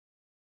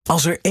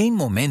Als er één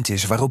moment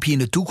is waarop je in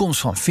de toekomst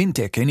van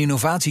fintech en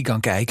innovatie kan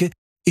kijken,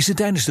 is het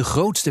tijdens de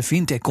grootste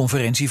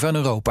Fintechconferentie van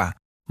Europa,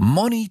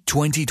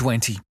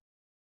 Money2020.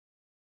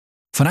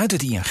 Vanuit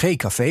het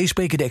ING-café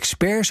spreken de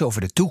experts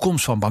over de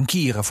toekomst van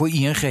bankieren voor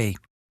ING,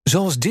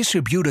 zoals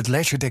Distributed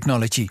Ledger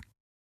Technology,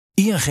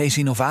 ING's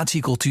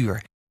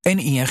innovatiecultuur en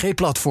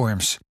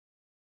ING-platforms.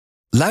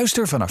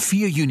 Luister vanaf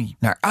 4 juni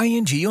naar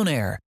ING On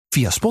Air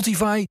via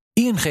Spotify,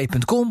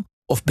 ing.com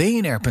of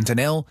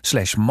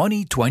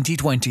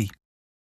bnr.nl/money2020.